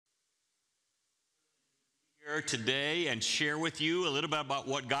Here today and share with you a little bit about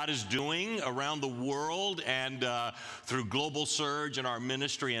what God is doing around the world and through Global Surge and our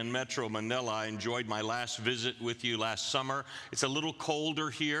ministry in Metro Manila. I enjoyed my last visit with you last summer. It's a little colder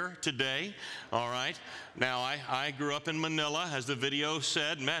here today, all right? Now, I grew up in Manila, as the video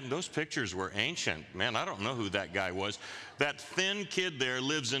said. Man, those pictures were ancient. Man, I don't know who that guy was. That thin kid there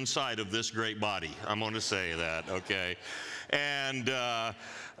lives inside of this great body. I'm going to say that, okay? And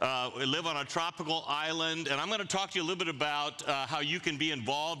we live on a tropical island, and I'm going to talk to you a little bit about how you can be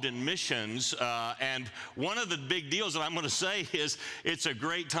involved in missions. And one of the big deals that I'm going to say is it's a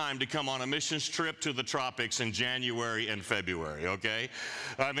great time to come on a missions trip to the tropics in January and February, okay?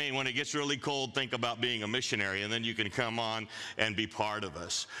 I mean, when it gets really cold, think about being a missionary, and then you can come on and be part of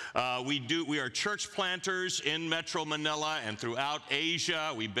us. We are church planters in Metro Manila and throughout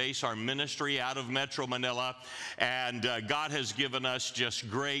Asia. We base our ministry out of Metro Manila, and God has given us just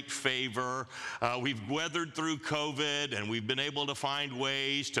great favor. We've weathered through COVID, and we've been able to find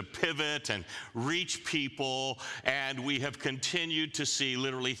ways to pivot and reach people, and we have continued to see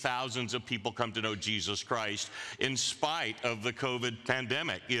literally thousands of people come to know Jesus Christ in spite of the COVID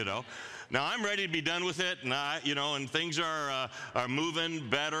pandemic, you know. Now, I'm ready to be done with it, and things are moving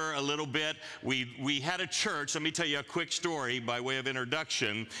better a little bit. We had a church. Let me tell you a quick story by way of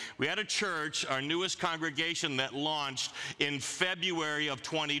introduction. We had a church, our newest congregation, that launched in February of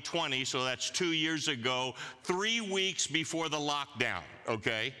 2020, so that's 2 years ago, 3 weeks before the lockdown,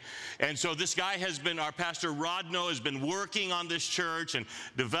 okay? And so this guy our pastor Rodno has been working on this church and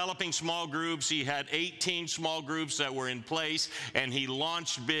developing small groups. He had 18 small groups that were in place, and he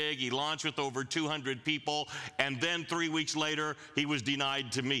launched big. He launched with over 200 people, and then 3 weeks later, he was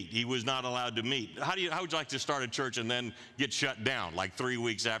denied to meet. He was not allowed to meet. How would you like to start a church and then get shut down like 3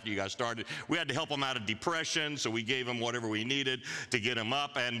 weeks after you got started? We had to help him out of depression, so we gave him whatever we needed to get him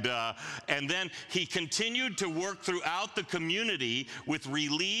up, and then he continued to work throughout the community with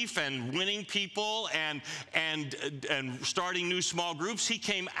relief and winning people and starting new small groups. He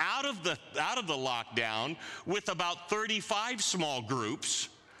came out of the lockdown with about 35 small groups.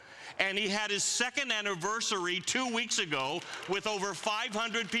 And he had his second anniversary 2 weeks ago with over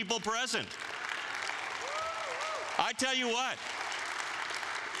 500 people present. I tell you what,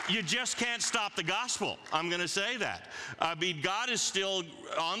 you just can't stop the gospel. I'm going to say that. I mean, God is still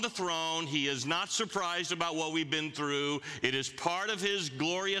on the throne. He is not surprised about what we've been through. It is part of his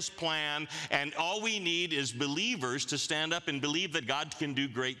glorious plan, and all we need is believers to stand up and believe that God can do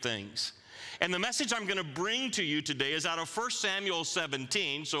great things. And the message I'm going to bring to you today is out of 1 Samuel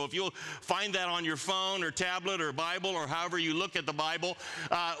 17. So if you'll find that on your phone or tablet or Bible or however you look at the Bible,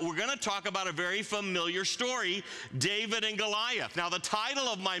 we're going to talk about a very familiar story, David and Goliath. Now, the title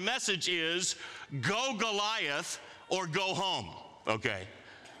of my message is Go Goliath or Go Home, okay?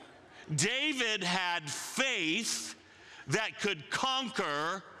 David had faith that could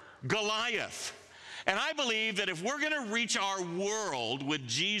conquer Goliath. And I believe that if we're going to reach our world with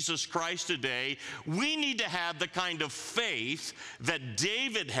Jesus Christ today, we need to have the kind of faith that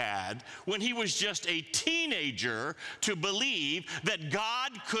David had when he was just a teenager to believe that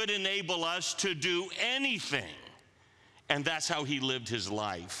God could enable us to do anything. And that's how he lived his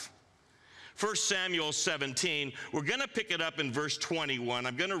life. 1 Samuel 17, we're going to pick it up in verse 21.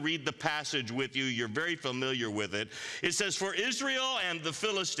 I'm going to read the passage with you. You're very familiar with it. It says, For Israel and the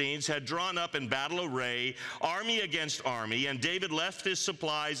Philistines had drawn up in battle array, army against army, and David left his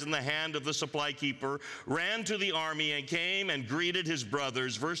supplies in the hand of the supply keeper, ran to the army, and came and greeted his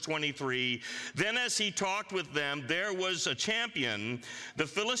brothers. Verse 23, Then as he talked with them, there was a champion, the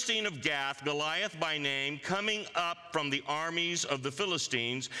Philistine of Gath, Goliath by name, coming up from the armies of the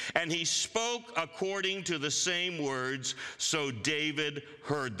Philistines, and he spoke according to the same words, so David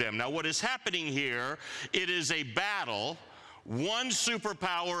heard them. Now, what is happening here, it is a battle, one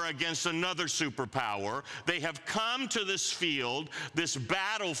superpower against another superpower. They have come to this field, this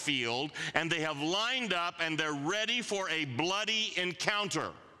battlefield, and they have lined up and they're ready for a bloody encounter.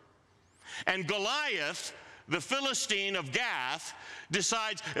 And Goliath, the Philistine of Gath,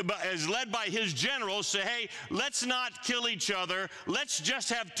 decides, is led by his generals, say, hey, let's not kill each other. Let's just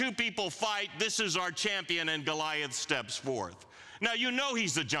have two people fight. This is our champion, and Goliath steps forth. Now, you know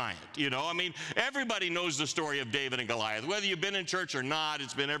he's the giant, you know. I mean, everybody knows the story of David and Goliath. Whether you've been in church or not,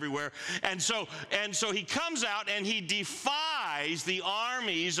 it's been everywhere. And so he comes out and he defies the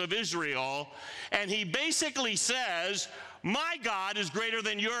armies of Israel, and he basically says, my God is greater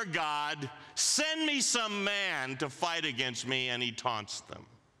than your God. Send me some man to fight against me, and he taunts them.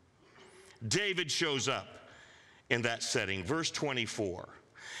 David shows up in that setting. Verse 24.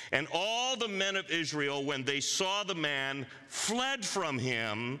 And all the men of Israel, when they saw the man, fled from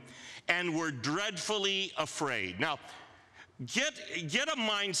him and were dreadfully afraid. Now, get a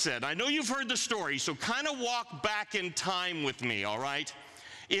mindset. I know you've heard the story, so kind of walk back in time with me, all right?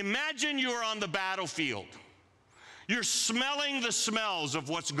 Imagine you're on the battlefield. You're smelling the smells of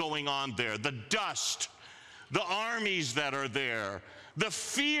what's going on there, the dust, the armies that are there, the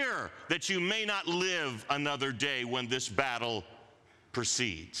fear that you may not live another day when this battle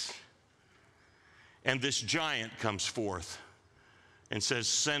proceeds. And this giant comes forth and says,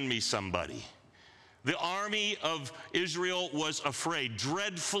 "Send me somebody." The army of Israel was afraid,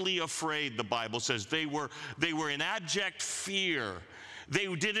 dreadfully afraid, the Bible says. They were in abject fear.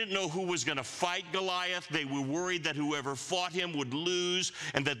 They didn't know who was going to fight Goliath. They were worried that whoever fought him would lose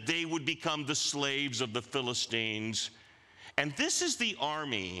and that they would become the slaves of the Philistines. And this is the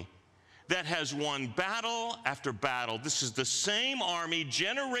army that has won battle after battle. This is the same army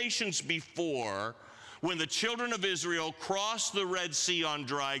generations before, when the children of Israel crossed the Red Sea on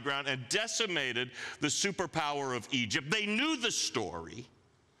dry ground and decimated the superpower of Egypt. They knew the story.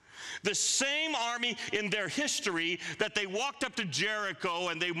 The same army in their history that they walked up to Jericho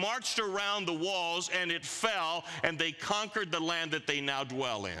and they marched around the walls and it fell and they conquered the land that they now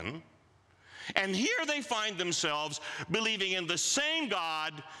dwell in. And here they find themselves believing in the same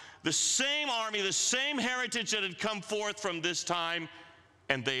God, the same army, the same heritage that had come forth from this time,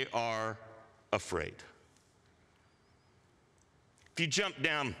 and they are afraid. If you jump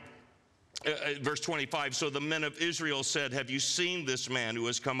down, verse 25, so the men of Israel said, "Have you seen this man who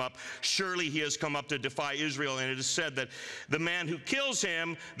has come up? Surely he has come up to defy Israel. And it is said that the man who kills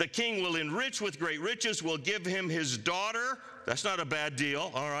him, the king will enrich with great riches, will give him his daughter." That's not a bad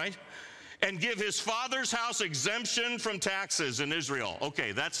deal, all right? "And give his father's house exemption from taxes in Israel."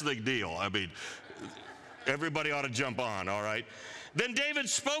 Okay, that's the deal. I mean, everybody ought to jump on, all right? "Then David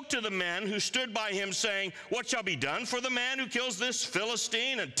spoke to the men who stood by him, saying, 'What shall be done for the man who kills this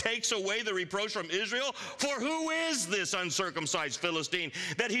Philistine and takes away the reproach from Israel? For who is this uncircumcised Philistine,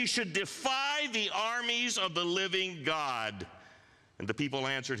 that he should defy the armies of the living God?' And the people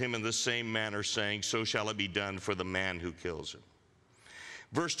answered him in the same manner, saying, 'So shall it be done for the man who kills him.'"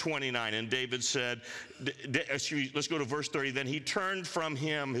 Verse 29, and David said, let's go to verse 30. "Then he turned from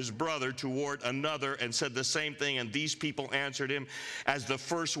him, his brother, toward another and said the same thing. And these people answered him as the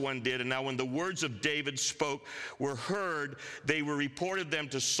first one did. And now when the words of David spoke were heard, they were reported them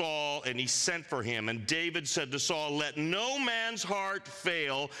to Saul, and he sent for him. And David said to Saul, 'Let no man's heart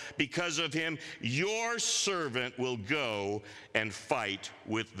fail because of him. Your servant will go and fight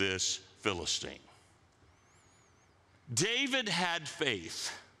with this Philistine.'" David had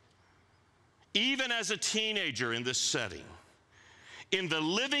faith, even as a teenager in this setting, in the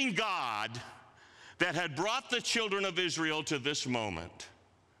living God that had brought the children of Israel to this moment.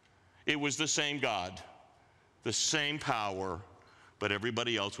 It was the same God, the same power, but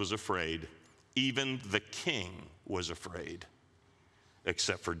everybody else was afraid. Even the king was afraid,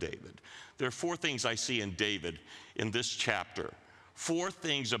 except for David. There are four things I see in David in this chapter. Four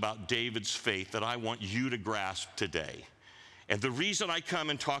things about David's faith that I want you to grasp today. And the reason I come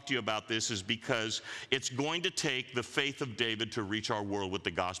and talk to you about this is because it's going to take the faith of David to reach our world with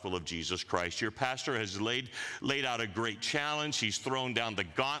the gospel of Jesus Christ. Your pastor has laid out a great challenge. He's thrown down the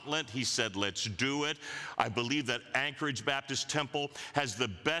gauntlet. He said, let's do it. I believe that Anchorage Baptist Temple has the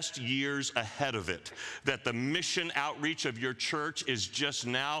best years ahead of it, that the mission outreach of your church is just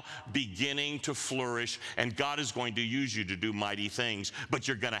now beginning to flourish, and God is going to use you to do mighty things, but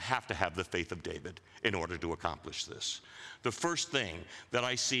you're going to have the faith of David in order to accomplish this. The first thing that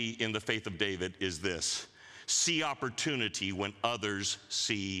I see in the faith of David is this: see opportunity when others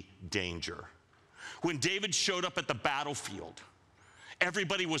see danger. When David showed up at the battlefield,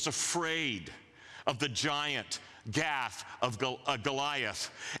 everybody was afraid of the giant Gath of Goliath,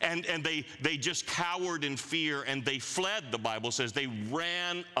 and they just cowered in fear, and they fled. The Bible says they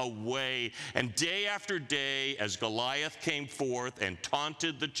ran away. And day after day, as Goliath came forth and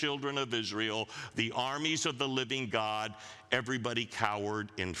taunted the children of Israel, the armies of the living God, everybody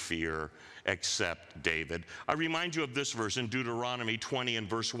cowered in fear except David. I remind you of this verse in Deuteronomy 20 and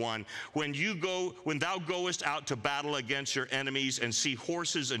verse 1. When thou goest out to battle against your enemies and see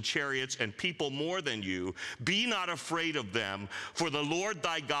horses and chariots and people more than you, be not afraid of them, for the Lord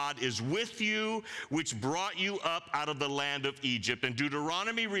thy God is with you, which brought you up out of the land of Egypt. And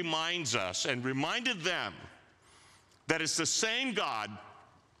Deuteronomy reminds us and reminded them that it's the same God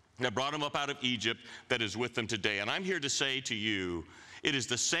that brought them up out of Egypt that is with them today. And I'm here to say to you, it is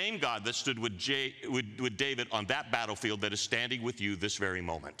the same God that stood with David on that battlefield that is standing with you this very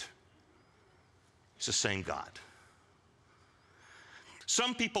moment. It's the same God.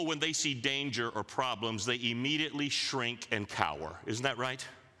 Some people, when they see danger or problems, they immediately shrink and cower. Isn't that right?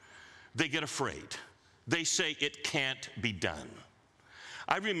 They get afraid. They say it can't be done.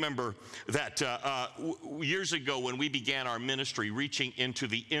 I remember that years ago when we began our ministry reaching into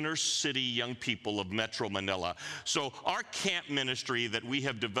the inner city young people of Metro Manila. So our camp ministry that we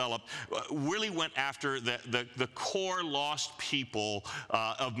have developed really went after the core lost people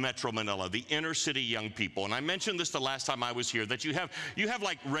of Metro Manila, the inner city young people. And I mentioned this the last time I was here, that you have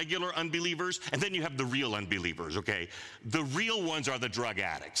like regular unbelievers, and then you have the real unbelievers, okay? The real ones are the drug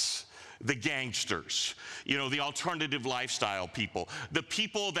addicts, the gangsters, you know, the alternative lifestyle people, the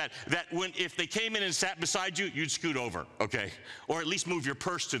people that when, if they came in and sat beside you, you'd scoot over, okay? Or at least move your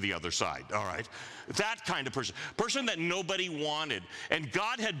purse to the other side, all right? That kind of person that nobody wanted. And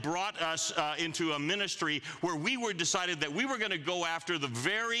God had brought us into a ministry where we were decided that we were going to go after the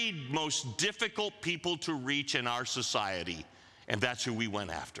very most difficult people to reach in our society. And that's who we went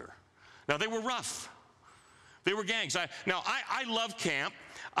after. Now, they were rough. They were gangs. I love camp.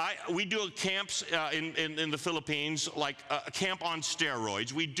 We do camps in the Philippines, like a camp on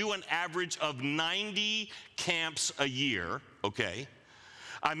steroids. We do an average of 90 camps a year, okay?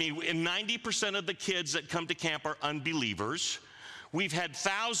 I mean, 90% of the kids that come to camp are unbelievers. We've had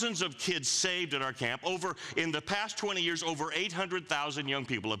thousands of kids saved at our camp. In the past 20 years, over 800,000 young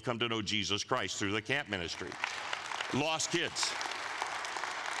people have come to know Jesus Christ through the camp ministry. Lost kids.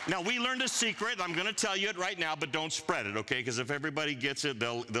 Now, we learned a secret. I'm going to tell you it right now, but don't spread it, okay? Because if everybody gets it,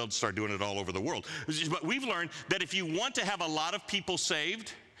 they'll start doing it all over the world. But we've learned that if you want to have a lot of people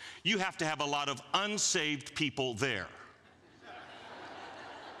saved, you have to have a lot of unsaved people there.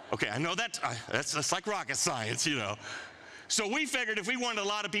 Okay, I know that's like rocket science, you know. So we figured if we wanted a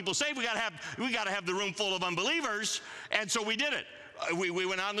lot of people saved, we got to have the room full of unbelievers, and so we did it. We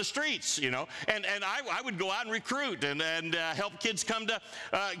went out in the streets, you know, and I would go out and recruit and help kids come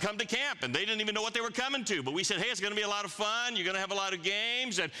to camp, and they didn't even know what they were coming to. But we said, hey, it's going to be a lot of fun. You're going to have a lot of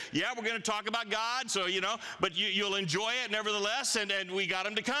games, and yeah, we're going to talk about God. So you know, but you'll enjoy it nevertheless. And we got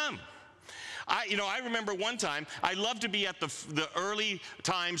them to come. I remember one time, I love to be at the early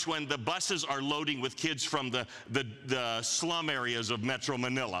times when the buses are loading with kids from the slum areas of Metro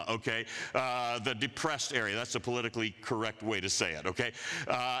Manila, okay? The depressed area, that's a politically correct way to say it, okay?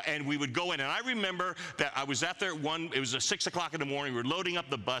 And we would go in, and I remember that I was out there it was 6 o'clock in the morning, we were loading up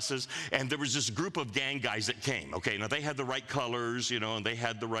the buses, and there was this group of gang guys that came, okay? Now, they had the right colors, you know, and they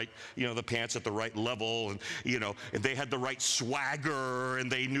had the right, you know, the pants at the right level, and, you know, and they had the right swagger, and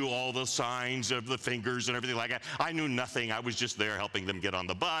they knew all the signs of the fingers and everything like that. I knew nothing. I was just there helping them get on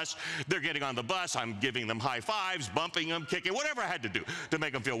the bus. They're getting on the bus. I'm giving them high fives, bumping them, kicking, whatever I had to do to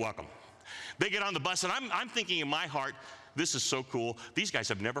make them feel welcome. They get on the bus, and I'm thinking in my heart, this is so cool. These guys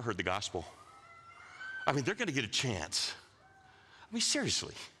have never heard the gospel. I mean, they're going to get a chance. I mean,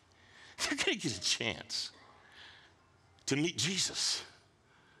 seriously, they're going to get a chance to meet Jesus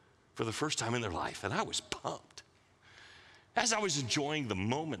for the first time in their life, and I was pumped. As I was enjoying the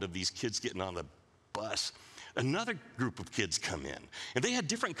moment of these kids getting on the bus, another group of kids come in, and they had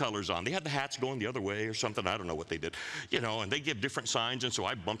different colors on. They had the hats going the other way or something. I don't know what they did, you know, and they give different signs, and so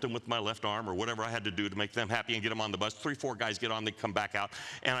I bumped them with my left arm or whatever I had to do to make them happy and get them on the bus. 3, 4 guys get on, they come back out,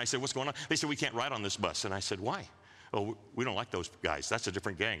 and I said, what's going on? They said, we can't ride on this bus. And I said, why? Oh, we don't like those guys. That's a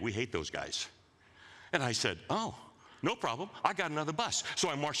different gang. We hate those guys. And I said, oh, no problem. I got another bus. So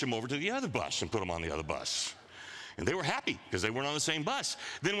I marched them over to the other bus and put them on the other bus. And they were happy because they weren't on the same bus.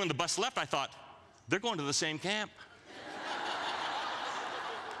 Then when the bus left, I thought, they're going to the same camp.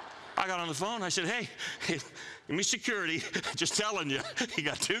 I got on the phone. I said, hey, give me security. Just telling you, you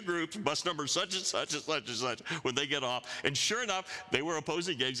got 2 groups, bus number such and such and such and such, when they get off. And sure enough, they were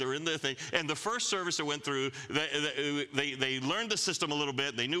opposing gangs. They were in their thing. And the first service that went through, they learned the system a little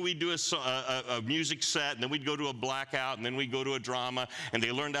bit. They knew we'd do a music set, and then we'd go to a blackout, and then we'd go to a drama. And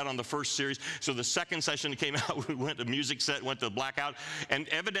they learned that on the first series. So the second session that came out, we went to music set, went to the blackout. And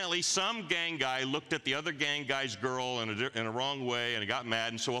evidently, some gang guy looked at the other gang guy's girl in a wrong way, and he got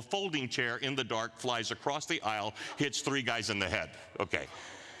mad. And so a folding chair in the dark flies across the aisle, hits 3 guys in the head. Okay.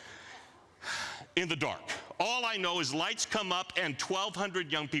 In the dark. All I know is lights come up and 1,200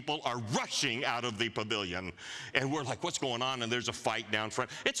 young people are rushing out of the pavilion. And we're like, what's going on? And there's a fight down front.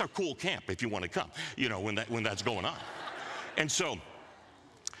 It's a cool camp if you want to come, you know, when that's going on. And so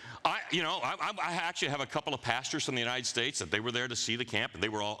I actually have a couple of pastors from the United States that they were there to see the camp, and they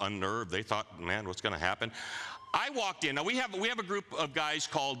were all unnerved. They thought, man, what's going to happen? I walked in. Now, we have a group of guys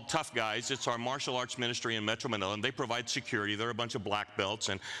called Tough Guys. It's our martial arts ministry in Metro Manila, and they provide security. They're a bunch of black belts,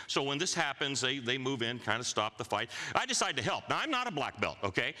 and so when this happens, they move in, kind of stop the fight. I decide to help. Now, I'm not a black belt,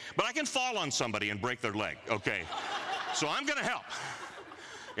 okay? But I can fall on somebody and break their leg, okay? So I'm going to help.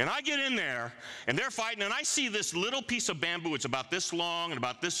 And I get in there, and they're fighting, and I see this little piece of bamboo. It's about this long and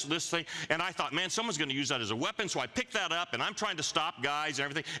about this thing. And I thought, man, someone's going to use that as a weapon. So I picked that up, and I'm trying to stop guys and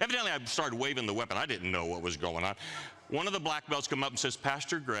everything. Evidently, I started waving the weapon. I didn't know what was going on. One of the black belts come up and says,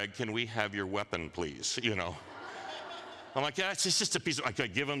 Pastor Greg, can we have your weapon, please? You know. I'm like, yeah, it's just a piece of, I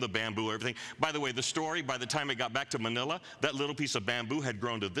could give him the bamboo, everything. By the way, the story, by the time it got back to Manila, that little piece of bamboo had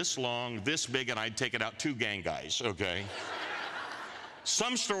grown to this long, this big, and I'd taken out 2 gang guys, okay?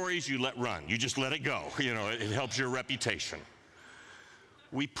 Some stories you let run. You just let it go. You know, it helps your reputation.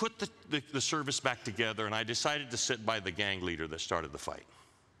 We put the service back together, and I decided to sit by the gang leader that started the fight.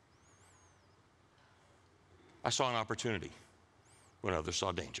 I saw an opportunity when others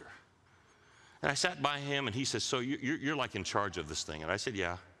saw danger. And I sat by him, and he says, so you're like in charge of this thing. And I said,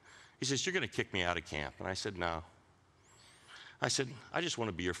 yeah. He says, you're going to kick me out of camp. And I said, no. I said, I just want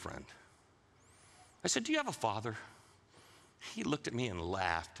to be your friend. I said, do you have a father? He looked at me and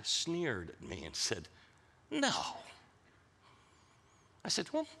laughed, sneered at me, and said, no. I said,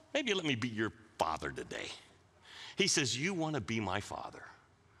 well, maybe let me be your father today. He says, you want to be my father?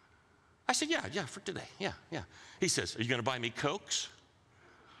 I said, yeah, for today, yeah. He says, are you going to buy me Cokes?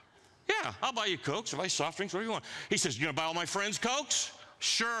 Yeah, I'll buy you Cokes, I'll buy you soft drinks, whatever you want. He says, you going to buy all my friends Cokes?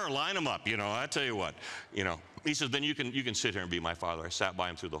 Sure, line them up, you know, I tell you what. You know, he says, then you can sit here and be my father. I sat by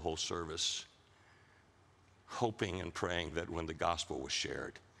him through the whole service, hoping and praying that when the gospel was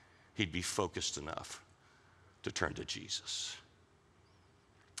shared, he'd be focused enough to turn to Jesus.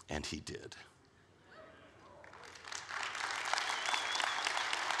 And he did.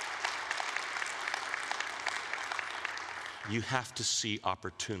 You have to see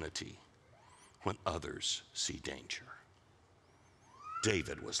opportunity when others see danger.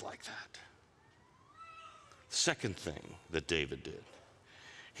 David was like that. The second thing that David did,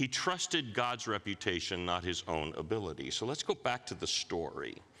 he trusted God's reputation, not his own ability. So let's go back to the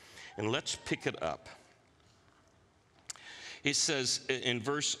story and let's pick it up. It says in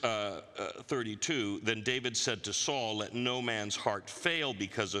verse 32, then David said to Saul, let no man's heart fail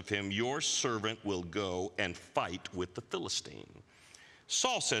because of him. Your servant will go and fight with the Philistine.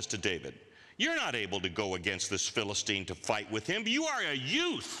 Saul says to David, you're not able to go against this Philistine to fight with him. You are a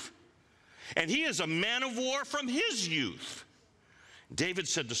youth, and he is a man of war from his youth. David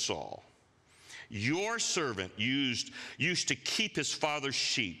said to Saul, your servant used to keep his father's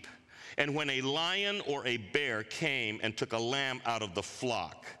sheep. And when a lion or a bear came and took a lamb out of the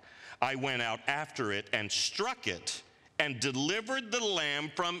flock, I went out after it and struck it and delivered the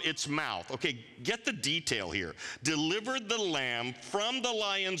lamb from its mouth. Okay, get the detail here. Delivered the lamb from the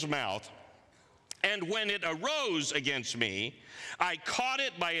lion's mouth. And when it arose against me, I caught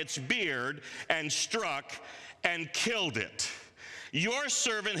it by its beard and struck and killed it. Your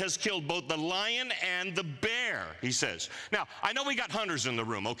servant has killed both the lion and the bear, he says. Now, I know we got hunters in the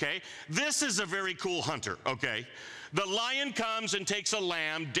room, okay? This is a very cool hunter, okay? The lion comes and takes a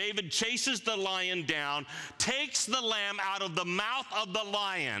lamb. David chases the lion down, takes the lamb out of the mouth of the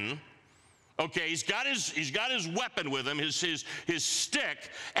lion. Okay, he's got his weapon with him, his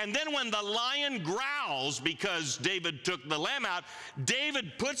stick. And then when the lion growls because David took the lamb out,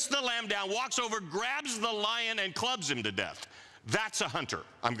 David puts the lamb down, walks over, grabs the lion, and clubs him to death. That's a hunter,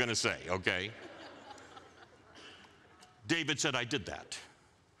 I'm going to say, okay? David said, I did that.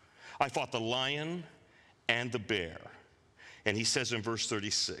 I fought the lion and the bear. And he says in verse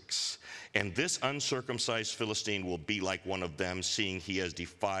 36, and this uncircumcised Philistine will be like one of them, seeing he has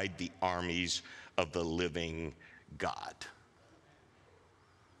defied the armies of the living God.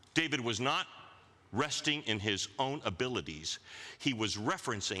 David was not resting in his own abilities. He was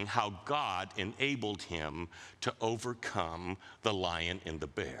referencing how God enabled him to overcome the lion and the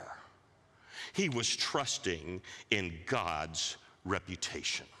bear. He was trusting in God's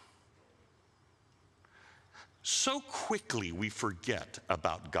reputation. So quickly we forget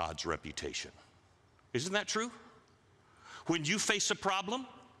about God's reputation. Isn't that true? When you face a problem,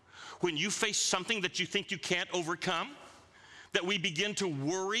 when you face something that you think you can't overcome, that we begin to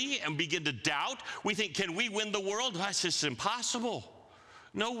worry and begin to doubt. We think, can we win the world? That's just impossible.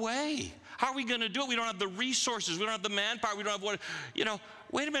 No way. How are we going to do it? We don't have the resources. We don't have the manpower. We don't have what, you know,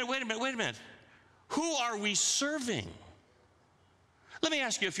 wait a minute. Who are we serving? Let me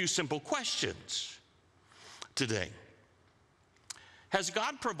ask you a few simple questions today. Has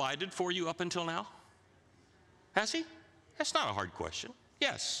God provided for you up until now? Has he? That's not a hard question.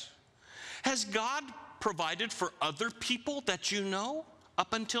 Yes. Has God provided for other people that you know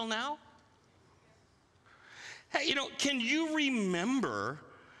up until now? Hey, you know, can you remember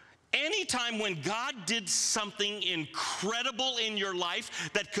Anytime when God did something incredible in your life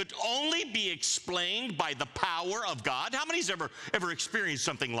that could only be explained by the power of God. How many's ever experienced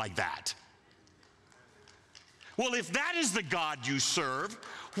something like that? Well, if that is the God you serve,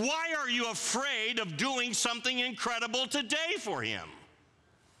 why are you afraid of doing something incredible today for him?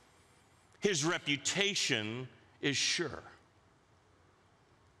 His reputation is sure.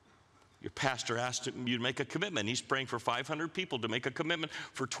 Your pastor asked you to make a commitment. He's praying for 500 people to make a commitment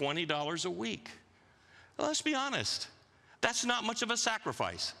for $20 a week. Well, let's be honest. That's not much of a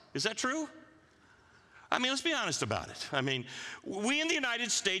sacrifice. Is that true? I mean, let's be honest about it. I mean, we in the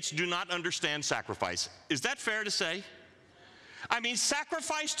United States do not understand sacrifice. Is that fair to say? I mean,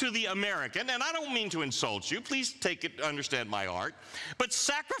 sacrifice to the American, and I don't mean to insult you, please take it, understand my heart, but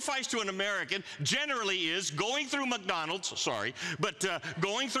sacrifice to an American generally is going through McDonald's,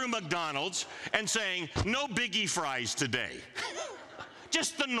 going through McDonald's and saying, no biggie fries today.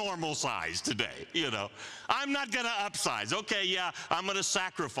 Just the normal size today, you know. I'm not gonna upsize. Okay, yeah, I'm gonna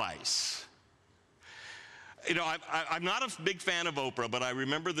sacrifice. You know, I'm not a big fan of Oprah, but I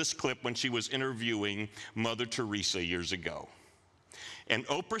remember this clip when she was interviewing Mother Teresa years ago. And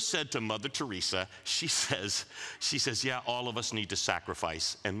Oprah said to Mother Teresa, she says, yeah, all of us need to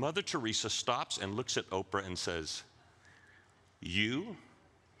sacrifice. And Mother Teresa stops and looks at Oprah and says, you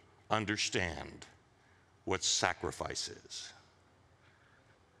understand what sacrifice is.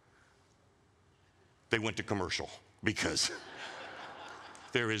 They went to commercial because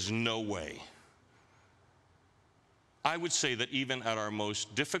there is no way. I would say that even at our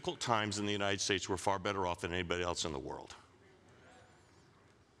most difficult times in the United States, we're far better off than anybody else in the world.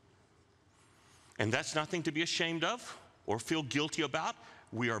 And that's nothing to be ashamed of or feel guilty about.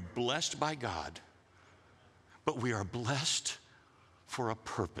 We are blessed by God, but we are blessed for a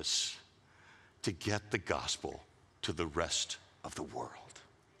purpose, to get the gospel to the rest of the world.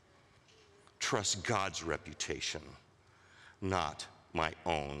 Trust God's reputation, not my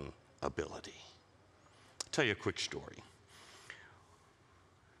own ability. I'll tell you a quick story.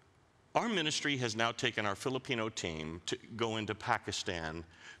 Our ministry has now taken our Filipino team to go into Pakistan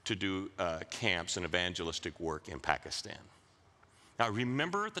to do camps and evangelistic work in Pakistan. Now, I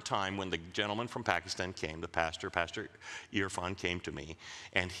remember at the time when the gentleman from Pakistan came, the Pastor Irfan came to me,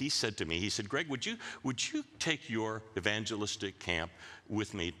 and he said to me, he said, Greg, would you take your evangelistic camp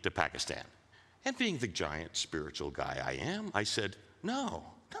with me to Pakistan? And being the giant spiritual guy I am, I said, no,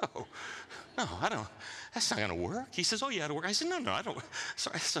 I don't. That's not going to work. He says, oh, yeah, it'll work. I said, no, I don't.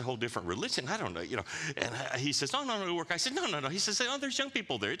 Sorry, that's a whole different religion. I don't know, you know. And he says, oh, no, it'll work. I said, no. He says, oh, there's young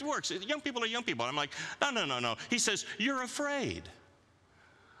people there. It works. Young people are young people. I'm like, no. He says, you're afraid.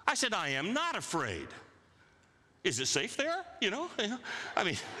 I said, I am not afraid. Is it safe there? You know? I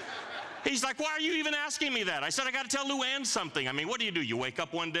mean, he's like, why are you even asking me that? I said, I got to tell Luann something. I mean, what do? You wake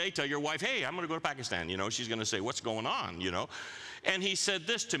up one day, tell your wife, hey, I'm going to go to Pakistan. You know, she's going to say, what's going on, you know? And he said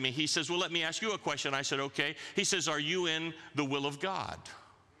this to me. He says, well, let me ask you a question. I said, okay. He says, are you in the will of God?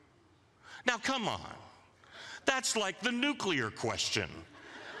 Now, come on. That's like the nuclear question.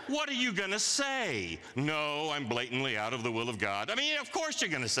 What are you going to say? No, I'm blatantly out of the will of God. I mean, of course you're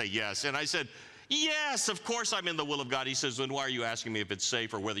going to say yes. And I said, yes, of course I'm in the will of God. He says, then why are you asking me if it's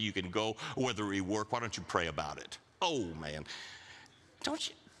safe or whether you can go or whether it work? Why don't you pray about it? Oh, man. Don't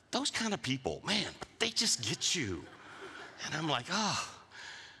you? Those kind of people, man, they just get you. And I'm like,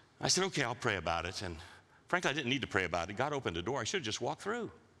 I said, okay, I'll pray about it. And frankly, I didn't need to pray about it. God opened the door. I should have just walked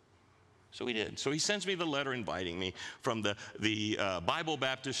through. So he did. So he sends me the letter inviting me from the Bible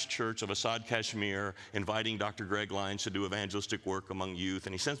Baptist Church of Assad, Kashmir, inviting Dr. Greg Lyons to do evangelistic work among youth.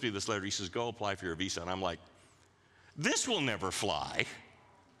 And he sends me this letter. He says, go apply for your visa. And I'm like, this will never fly.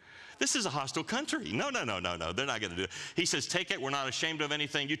 This is a hostile country. No. They're not going to do it. He says, take it. We're not ashamed of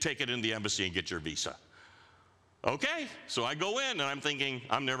anything. You take it in the embassy and get your visa. Okay, so I go in and I'm thinking,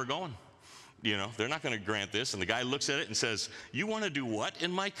 I'm never going. You know, they're not going to grant this. And the guy looks at it and says, you want to do what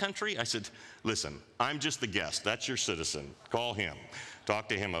in my country? I said, listen, I'm just the guest. That's your citizen. Call him. Talk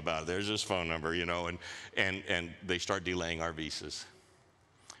to him about it. There's his phone number, you know, and they start delaying our visas.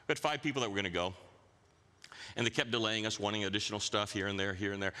 We had 5 people that were going to go. And they kept delaying us, wanting additional stuff here and there,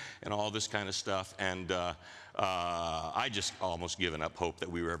 and all this kind of stuff. And I just almost given up hope that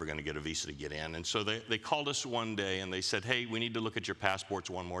we were ever going to get a visa to get in. And so they called us one day and they said, hey, we need to look at your passports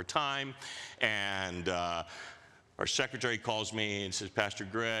one more time. And our secretary calls me and says, Pastor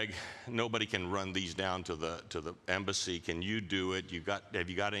Greg, nobody can run these down to the embassy. Can you do it? Have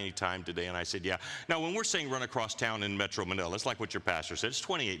you got any time today? And I said, yeah. Now, when we're saying run across town in Metro Manila, it's like what your pastor said. It's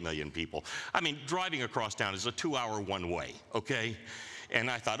 28 million people. I mean, driving across town is a 2-hour one way, okay? And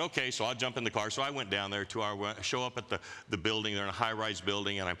I thought, okay, so I'll jump in the car. So I went down there show up at the building. They're in a high-rise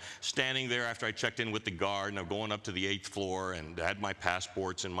building, and I'm standing there after I checked in with the guard, and I'm going up to the 8th floor, and I had my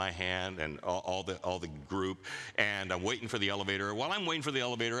passports in my hand and all the group, and I'm waiting for the elevator. While I'm waiting for the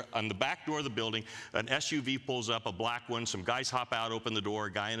elevator, on the back door of the building, an SUV pulls up, a black one. Some guys hop out, open the door.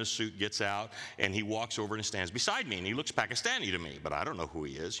 A guy in a suit gets out, and he walks over and stands beside me, and he looks Pakistani to me, but I don't know who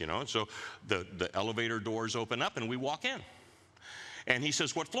he is, And so the elevator doors open up, and we walk in. And he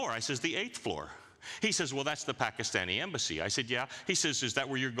says, what floor? I says, the 8th floor. He says, well, that's the Pakistani embassy. I said, yeah. He says, is that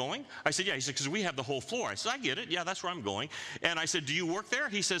where you're going? I said, yeah. He said, because we have the whole floor. I said, I get it. Yeah, that's where I'm going. And I said, do you work there?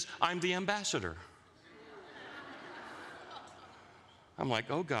 He says, I'm the ambassador. I'm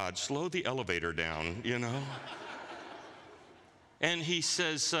like, oh, God, slow the elevator down, And he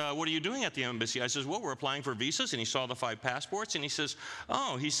says, what are you doing at the embassy? I says, well, we're applying for visas. And he saw the 5 passports. And he says,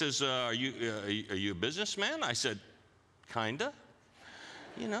 oh, are you a businessman? I said, kinda.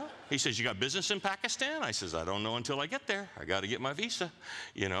 He says, you got business in Pakistan? I says, I don't know until I get there. I got to get my visa,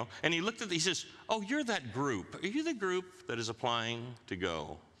 And he looked he says, oh, you're that group. Are you the group that is applying to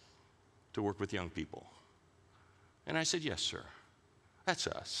go to work with young people? And I said, yes, sir. That's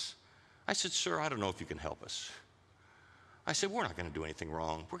us. I said, sir, I don't know if you can help us. I said, we're not going to do anything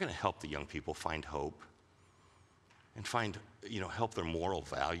wrong. We're going to help the young people find hope and help their moral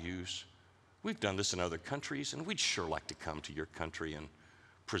values. We've done this in other countries, and we'd sure like to come to your country and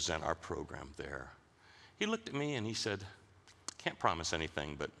present our program there. He looked at me and he said, can't promise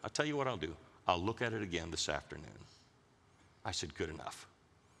anything, but I'll tell you what I'll do. I'll look at it again this afternoon. I said, good enough.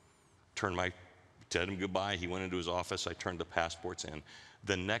 Told him goodbye. He went into his office. I turned the passports in.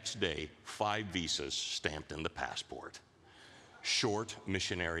 The next day, 5 visas stamped in the passport. Short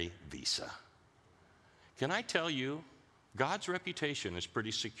missionary visa. Can I tell you, God's reputation is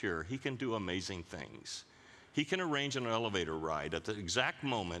pretty secure. He can do amazing things. He can arrange an elevator ride at the exact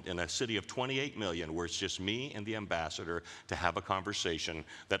moment in a city of 28 million where it's just me and the ambassador to have a conversation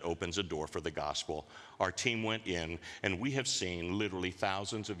that opens a door for the gospel. Our team went in, and we have seen literally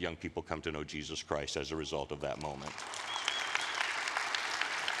thousands of young people come to know Jesus Christ as a result of that moment.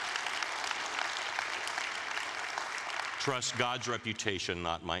 Trust God's reputation,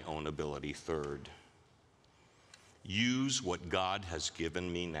 not my own ability. Third, use what God has given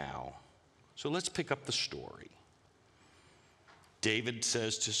me now. So let's pick up the story. David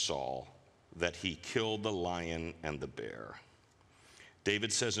says to Saul that he killed the lion and the bear.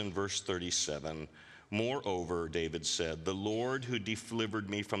 David says in verse 37, moreover, David said, the Lord who delivered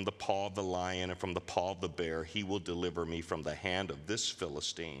me from the paw of the lion and from the paw of the bear, he will deliver me from the hand of this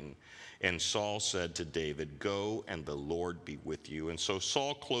Philistine. And Saul said to David, go, and the Lord be with you. And so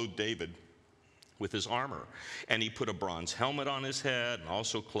Saul clothed David with his armor, and he put a bronze helmet on his head and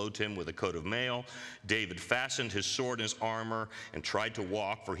also clothed him with a coat of mail. David fastened his sword in his armor and tried to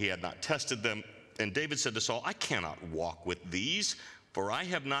walk, for he had not tested them. And David said to Saul, I cannot walk with these, for I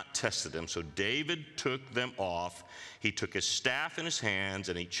have not tested them. So David took them off. He took his staff in his hands,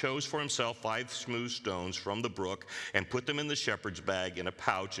 and he chose for himself 5 smooth stones from the brook and put them in the shepherd's bag in a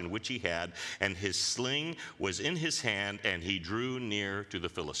pouch in which he had, and his sling was in his hand, and he drew near to the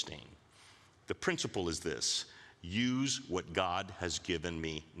Philistine. The principle is this: use what God has given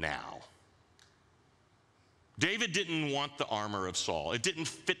me now. David didn't want the armor of Saul. It didn't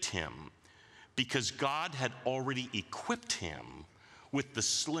fit him because God had already equipped him with the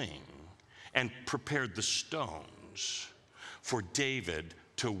sling and prepared the stones for David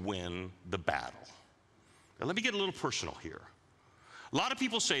to win the battle. Now, let me get a little personal here. A lot of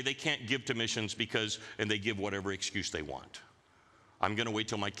people say they can't give to missions and they give whatever excuse they want. I'm going to wait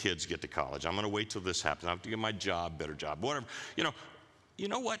till my kids get to college. I'm going to wait till this happens. I have to get my job, better job, whatever. You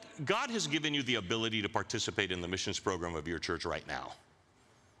know what? God has given you the ability to participate in the missions program of your church right now.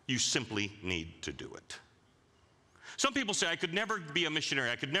 You simply need to do it. Some people say, I could never be a missionary.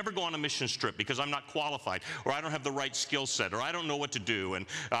 I could never go on a missions trip because I'm not qualified, or I don't have the right skill set, or I don't know what to do, and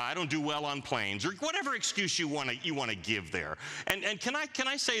I don't do well on planes, or whatever excuse you want to give there. And can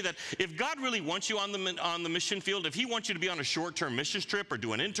I say that if God really wants you on the mission field, if he wants you to be on a short-term missions trip or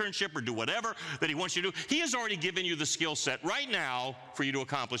do an internship or do whatever that he wants you to do, he has already given you the skill set right now for you to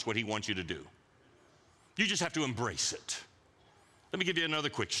accomplish what he wants you to do. You just have to embrace it. Let me give you another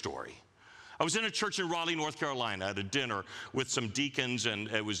quick story. I was in a church in Raleigh, North Carolina at a dinner with some deacons, and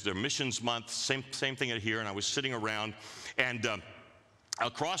it was their missions month, same thing here, and I was sitting around, and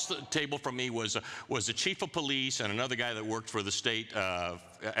across the table from me was the chief of police and another guy that worked for the state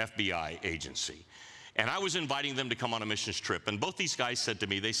FBI agency. And I was inviting them to come on a missions trip, and both these guys said to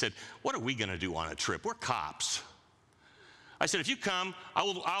me, they said, what are we going to do on a trip? We're cops. I said, if you come,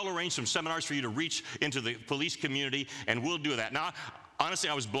 I'll arrange some seminars for you to reach into the police community, and we'll do that. Now,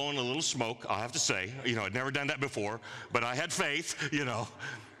 Honestly, I was blowing a little smoke, I'll have to say. I'd never done that before, but I had faith,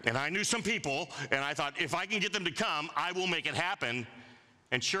 and I knew some people, and I thought, if I can get them to come, I will make it happen.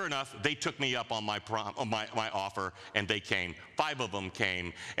 And sure enough, they took me up on my offer, and they came. 5 of them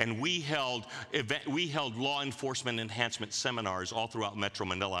came, and we held law enforcement enhancement seminars all throughout Metro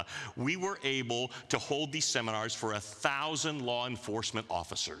Manila. We were able to hold these seminars for 1,000 law enforcement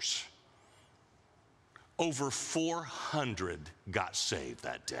officers. Over 400 got saved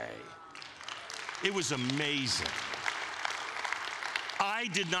that day. It was amazing. I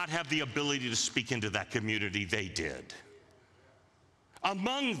did not have the ability to speak into that community. They did.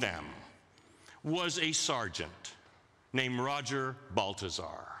 Among them was a sergeant named Roger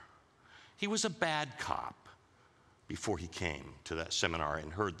Baltazar. He was a bad cop before he came to that seminar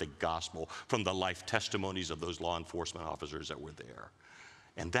and heard the gospel from the life testimonies of those law enforcement officers that were there.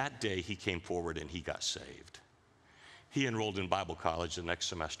 And that day he came forward and he got saved. He enrolled in Bible college the next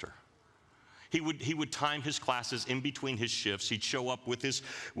semester. He would time his classes in between his shifts. He'd show up with his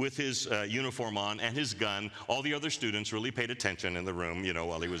uniform on and his gun. All the other students really paid attention in the room,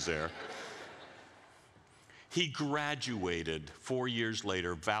 while he was there. He graduated 4 years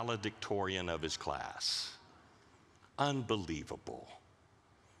later, valedictorian of his class. Unbelievable.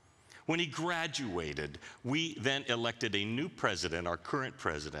 When he graduated, we then elected a new president, our current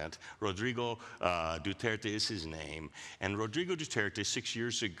president. Rodrigo Duterte is his name. And Rodrigo Duterte, 6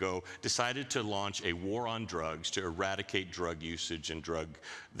 years ago, decided to launch a war on drugs to eradicate drug usage and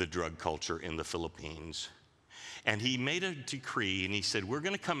the drug culture in the Philippines. And he made a decree, and he said, we're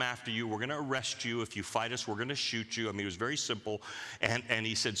going to come after you. We're going to arrest you. If you fight us, we're going to shoot you. I mean, it was very simple. And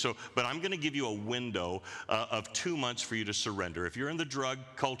he said, but I'm going to give you a window of 2 months for you to surrender. If you're in the drug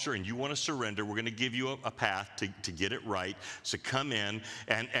culture and you want to surrender, we're going to give you a path to get it right. So come in.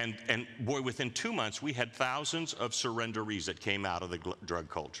 And boy, within 2 months, we had thousands of surrenderees that came out of the drug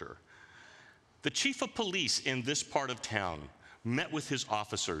culture. The chief of police in this part of town met with his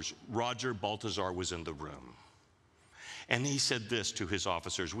officers. Roger Baltazar was in the room. And he said this to his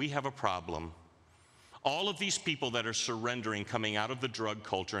officers: we have a problem. All of these people that are surrendering, coming out of the drug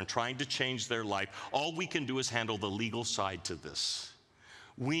culture and trying to change their life, all we can do is handle the legal side to this.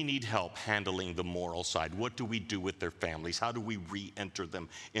 We need help handling the moral side. What do we do with their families? How do we re-enter them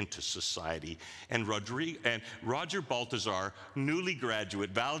into society? And Roger Baltazar, newly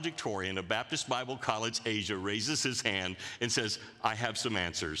graduate, valedictorian of Baptist Bible College Asia, raises his hand and says, I have some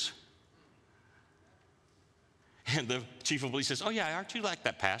answers. And the chief of police says, oh, yeah, aren't you like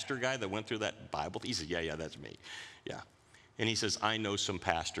that pastor guy that went through that Bible? He said, yeah, that's me. Yeah. And he says, I know some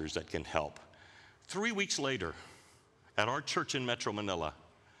pastors that can help. 3 weeks later, at our church in Metro Manila,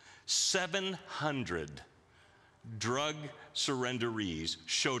 700 drug surrenderees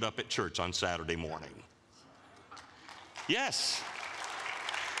showed up at church on Saturday morning. Yes.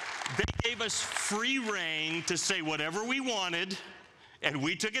 They gave us free rein to say whatever we wanted, and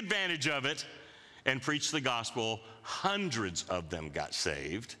we took advantage of it and preached the gospel. Hundreds of them got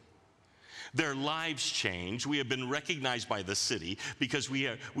saved. Their lives changed. We have been recognized by the city because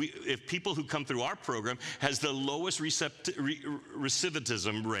if people who come through our program has the lowest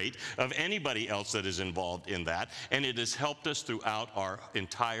recidivism rate of anybody else that is involved in that, and it has helped us throughout our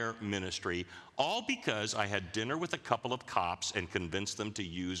entire ministry, all because I had dinner with a couple of cops and convinced them to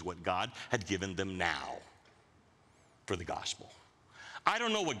use what God had given them now for the gospel. I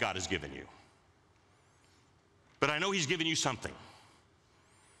don't know what God has given you, but I know He's given you something.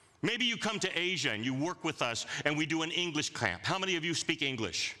 Maybe you come to Asia and you work with us and we do an English camp. How many of you speak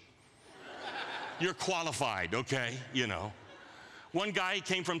English? You're qualified, okay, One guy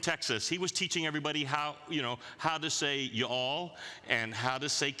came from Texas. He was teaching everybody how to say y'all and how to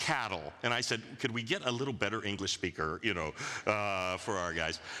say cattle. And I said, could we get a little better English speaker, for our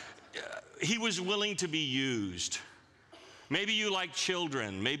guys? He was willing to be used. Maybe you like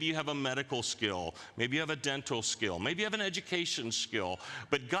children. Maybe you have a medical skill. Maybe you have a dental skill. Maybe you have an education skill.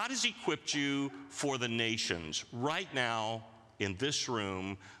 But God has equipped you for the nations. Right now, in this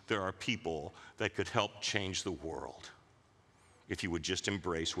room, there are people that could help change the world if you would just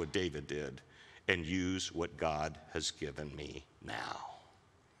embrace what David did and use what God has given me now.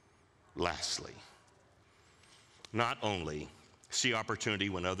 Lastly, not only see opportunity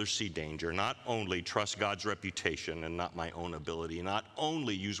when others see danger, not only trust God's reputation and not my own ability, not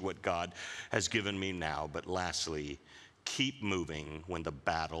only use what God has given me now, but lastly, keep moving when the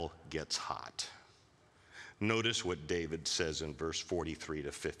battle gets hot. Notice what David says in verse 43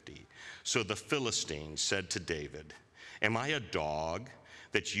 to 50. So the Philistine said to David, am I a dog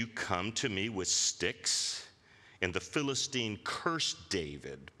that you come to me with sticks? And the Philistine cursed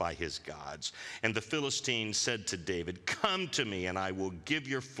David by his gods. And the Philistine said to David, "Come to me, and I will give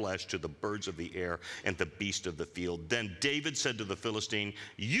your flesh to the birds of the air and the beasts of the field." Then David said to the Philistine,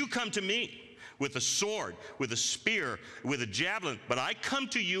 "You come to me with a sword, with a spear, with a javelin, but I come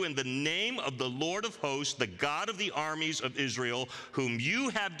to you in the name of the Lord of hosts, the God of the armies of Israel, whom you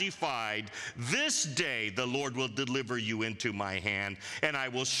have defied. This day the Lord will deliver you into my hand, and I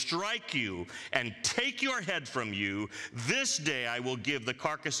will strike you and take your head from you. This day I will give the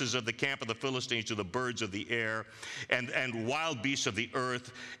carcasses of the camp of the Philistines to the birds of the air and wild beasts of the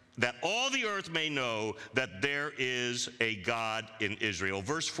earth, that all the earth may know that there is a God in Israel."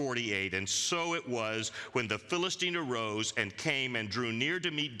 Verse 48, "And so it was when the Philistine arose and came and drew near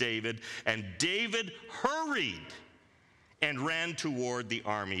to meet David, and David hurried and ran toward the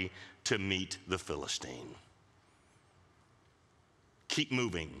army to meet the Philistine." Keep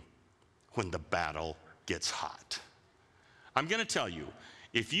moving when the battle gets hot. I'm going to tell you,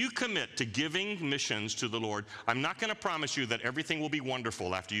 if you commit to giving missions to the Lord, I'm not going to promise you that everything will be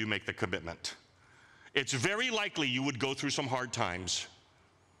wonderful after you make the commitment. It's very likely you would go through some hard times.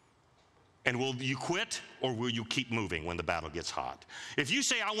 And will you quit, or will you keep moving when the battle gets hot? If you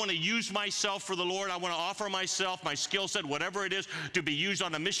say, "I want to use myself for the Lord, I want to offer myself, my skill set, whatever it is, to be used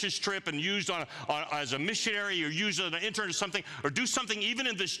on a missions trip and used as a missionary, or used as an intern or something, or do something even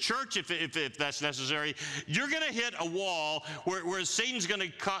in this church if that's necessary," you're going to hit a wall where Satan's going to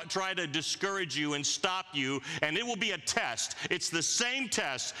try to discourage you and stop you, and it will be a test. It's the same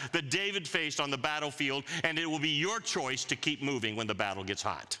test that David faced on the battlefield, and it will be your choice to keep moving when the battle gets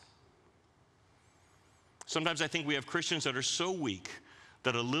hot. Sometimes I think we have Christians that are so weak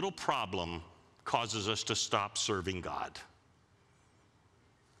that a little problem causes us to stop serving God.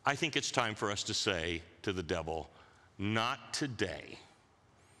 I think it's time for us to say to the devil, "Not today.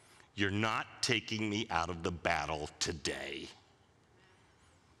 You're not taking me out of the battle today."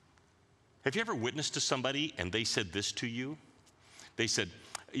 Have you ever witnessed to somebody and they said this to you? They said,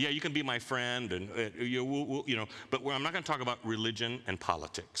 "Yeah, you can be my friend, and but I'm not going to talk about religion and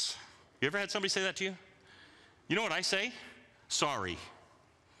politics." You ever had somebody say that to you? You know what I say? "Sorry.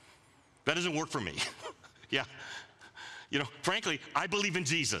 That doesn't work for me." Yeah. Frankly, I believe in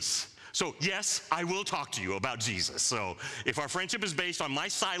Jesus. So yes, I will talk to you about Jesus. So if our friendship is based on my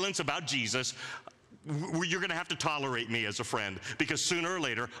silence about Jesus, you're going to have to tolerate me as a friend, because sooner or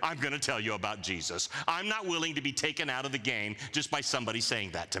later, I'm going to tell you about Jesus. I'm not willing to be taken out of the game just by somebody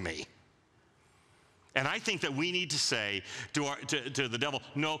saying that to me. And I think that we need to say to the devil,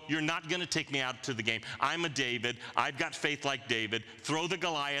 "No, you're not going to take me out to the game. I'm a David. I've got faith like David. Throw the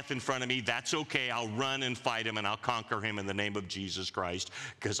Goliath in front of me. That's okay. I'll run and fight him, and I'll conquer him in the name of Jesus Christ,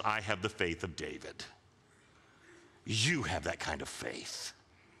 because I have the faith of David." You have that kind of faith.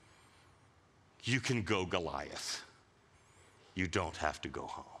 You can go Goliath. You don't have to go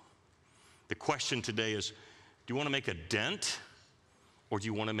home. The question today is, do you want to make a dent, or do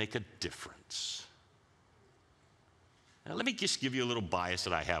you want to make a difference? Now, let me just give you a little bias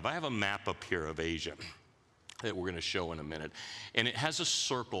that I have. I have a map up here of Asia that we're going to show in a minute. And it has a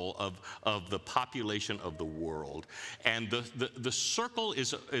circle of the population of the world. And the circle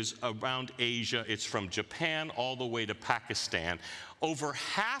is around Asia. It's from Japan all the way to Pakistan. Over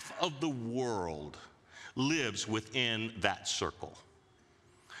half of the world lives within that circle.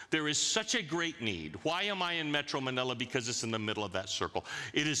 There is such a great need. Why am I in Metro Manila? Because it's in the middle of that circle.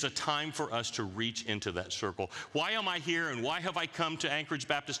 It is a time for us to reach into that circle. Why am I here, and why have I come to Anchorage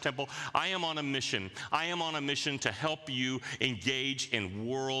Baptist Temple? I am on a mission. I am on a mission to help you engage in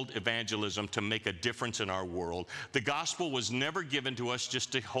world evangelism, to make a difference in our world. The gospel was never given to us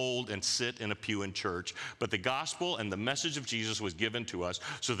just to hold and sit in a pew in church, but the gospel and the message of Jesus was given to us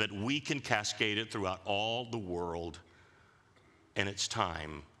so that we can cascade it throughout all the world. And it's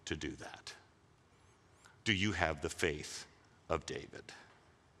time to do that. Do you have the faith of David?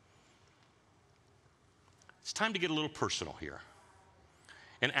 It's time to get a little personal here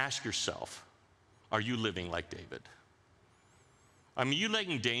and ask yourself, are you living like David? I mean, you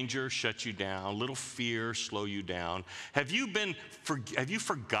letting danger shut you down, little fear slow you down? Have you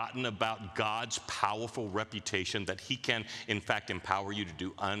forgotten about God's powerful reputation that he can, in fact, empower you to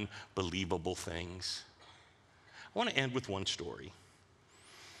do unbelievable things? I want to end with one story.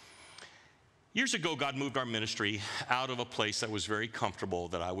 Years ago, God moved our ministry out of a place that was very comfortable,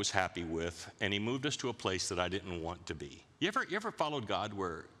 that I was happy with, and he moved us to a place that I didn't want to be. You ever followed God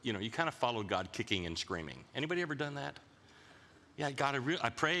where, you kind of followed God kicking and screaming? Anybody ever done that? Yeah, God, I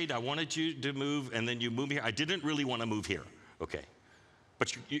prayed, I wanted you to move, and then you moved me here. I didn't really want to move here, okay.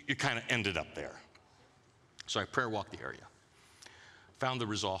 But you kind of ended up there. So I prayer walked the area. found the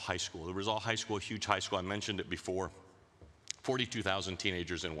Rizal High School. The Rizal High School, a huge high school. I mentioned it before. 42,000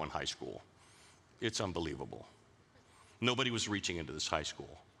 teenagers in one high school. It's unbelievable. Nobody was reaching into this high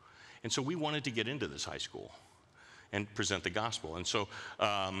school. And so we wanted to get into this high school and present the gospel. And so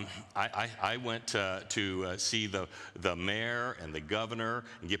I went to see the mayor and the governor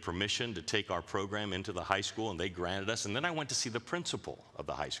and get permission to take our program into the high school, and they granted us. And then I went to see the principal of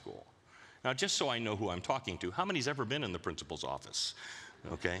the high school. Now, just so I know who I'm talking to, how many's ever been in the principal's office?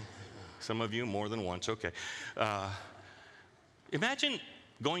 Okay, some of you more than once, okay. Imagine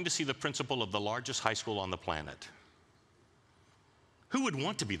going to see the principal of the largest high school on the planet. Who would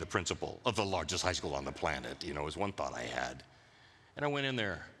want to be the principal of the largest high school on the planet? You know, was one thought I had. And I went in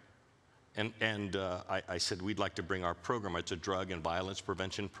there, and I said, we'd like to bring our program. It's a drug and violence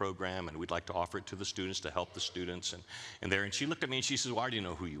prevention program, and we'd like to offer it to the students to help the students. And she looked at me and she says, well, I already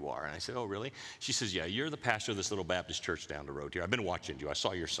know who you are. And I said, oh, really? She says, yeah, you're the pastor of this little Baptist church down the road here. I've been watching you. I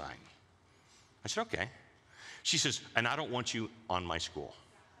saw your sign. I said, okay. She says, and I don't want you on my school.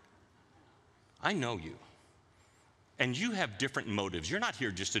 I know you. And you have different motives. You're not here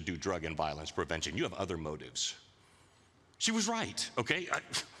just to do drug and violence prevention. You have other motives. She was right, okay?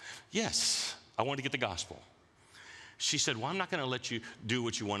 Yes, I wanted to get the gospel. She said, well, I'm not going to let you do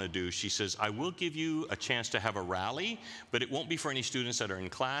what you want to do. She says, I will give you a chance to have a rally, but it won't be for any students that are in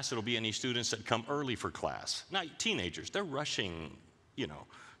class. It'll be any students that come early for class. Now, teenagers, they're rushing,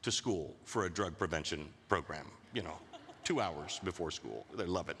 to school for a drug prevention program, 2 hours before school. They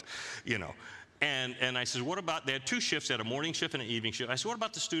love it, And I said, what about, they had two shifts, they had a morning shift and an evening shift. I said, what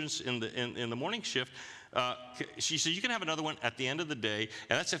about the students in the morning shift? She said, you can have another one at the end of the day,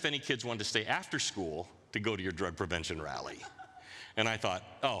 and that's if any kids want to stay after school to go to your drug prevention rally. And I thought,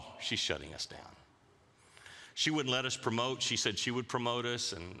 oh, she's shutting us down. She wouldn't let us promote. She said she would promote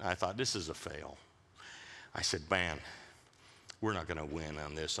us, and I thought, this is a fail. I said, man, we're not going to win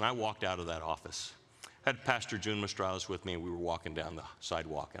on this. And I walked out of that office. I had Pastor June Mastralis with me, and we were walking down the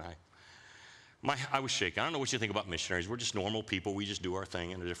sidewalk, and I was shaking. I don't know what you think about missionaries. We're just normal people. We just do our thing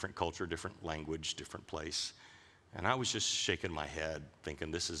in a different culture, different language, different place. And I was just shaking my head,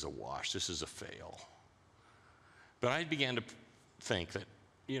 thinking, this is a wash. This is a fail. But I began to think that,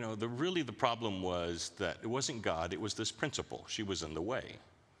 the problem was that it wasn't God. It was this principal. She was in the way.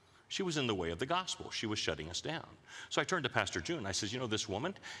 She was in the way of the gospel. She was shutting us down. So I turned to Pastor June. I said, this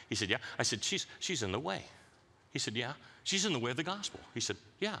woman? He said, yeah. I said, she's in the way. He said, yeah, she's in the way of the gospel. He said,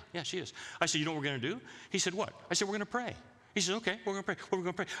 yeah, she is. I said, you know what we're going to do? He said, what? I said, we're going to pray. He said, okay, we're going to pray. What are we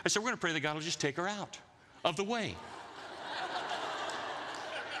going to pray? I said, we're going to pray that God will just take her out of the way.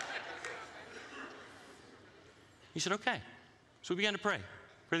 He said, okay. So we began to pray.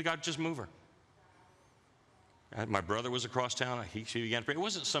 Pray that God would just move her. My brother was across town. She began to pray. It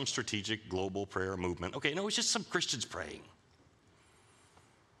wasn't some strategic global prayer movement. Okay, no, it was just some Christians praying.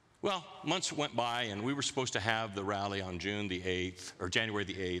 Well, months went by, and we were supposed to have the rally on June the 8th, or January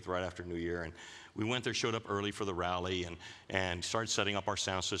the 8th, right after New Year. And we went there, showed up early for the rally, and started setting up our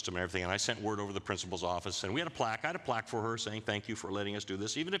sound system and everything. And I sent word over to the principal's office, and we had a plaque. I had a plaque for her saying, thank you for letting us do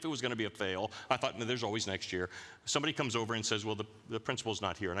this. Even if it was going to be a fail, I thought, no, there's always next year. Somebody comes over and says, well, the principal's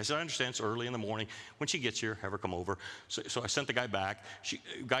not here. And I said, I understand, it's early in the morning. When she gets here, have her come over. So I sent the guy back.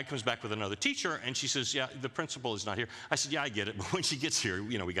 Guy comes back with another teacher, and she says, yeah, the principal is not here. I said, yeah, I get it. But when she gets here,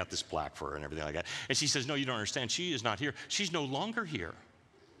 we got this plaque for her and everything like that. And she says, no, you don't understand. She is not here. She's no longer here.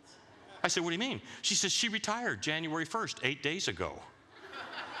 I said, what do you mean? She says, she retired January 1st, 8 days ago.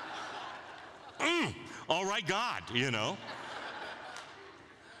 All right, God,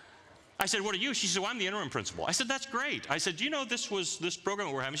 I said, what are you? She said, well, I'm the interim principal. I said, that's great. I said, this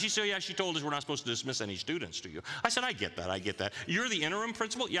program we're having? She said, yeah, she told us we're not supposed to dismiss any students to you. I said, I get that. You're the interim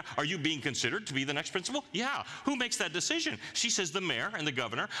principal? Yeah. Are you being considered to be the next principal? Yeah. Who makes that decision? She says, the mayor and the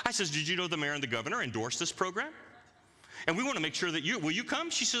governor. I says, did you know the mayor and the governor endorsed this program? And we want to make sure that will you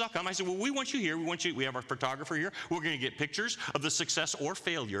come? She says, I'll come. I said, well, we want you here. We have our photographer here. We're going to get pictures of the success or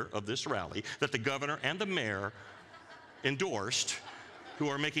failure of this rally that the governor and the mayor endorsed, who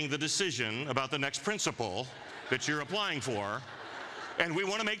are making the decision about the next principal that you're applying for. And we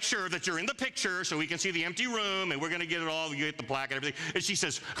want to make sure that you're in the picture so we can see the empty room, and we're going to get it all, you get the plaque and everything. And she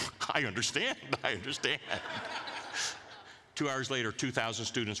says, I understand. 2 hours later, 2,000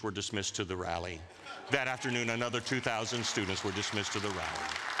 students were dismissed to the rally. That afternoon, another 2,000 students were dismissed to the rally.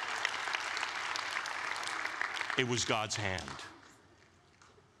 It was God's hand.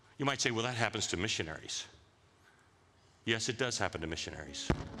 You might say, well, that happens to missionaries. Yes, it does happen to missionaries,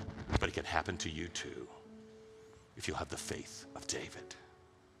 but it can happen to you too if you'll have the faith of David.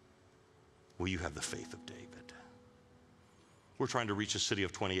 Will you have the faith of David? We're trying to reach a city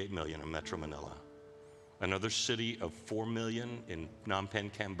of 28 million in Metro Manila. another city of 4 million in Phnom Penh,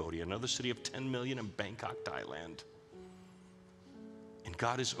 Cambodia, another city of 10 million in Bangkok, Thailand. And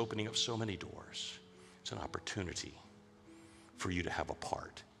God is opening up so many doors. It's an opportunity for you to have a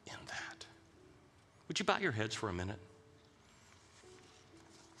part in that. Would you bow your heads for a minute?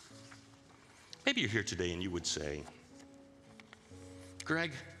 Maybe you're here today and you would say,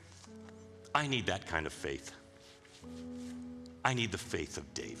 Greg, I need that kind of faith. I need the faith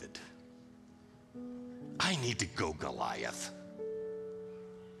of David. I need to go Goliath.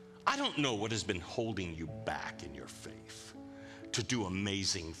 I don't know what has been holding you back in your faith to do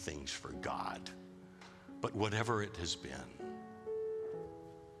amazing things for God, but whatever it has been,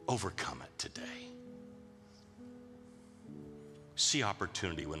 overcome it today. See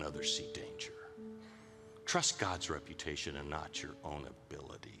opportunity when others see danger. Trust God's reputation and not your own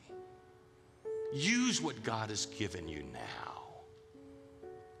ability. Use what God has given you now.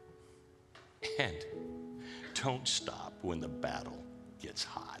 And don't stop when the battle gets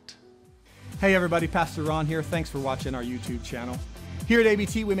hot. Hey everybody, Pastor Ron here. Thanks for watching our YouTube channel. Here at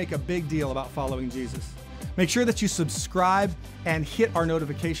ABT, we make a big deal about following Jesus. Make sure that you subscribe and hit our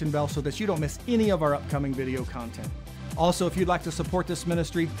notification bell so that you don't miss any of our upcoming video content. Also, if you'd like to support this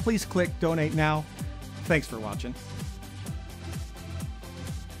ministry, please click Donate Now. Thanks for watching.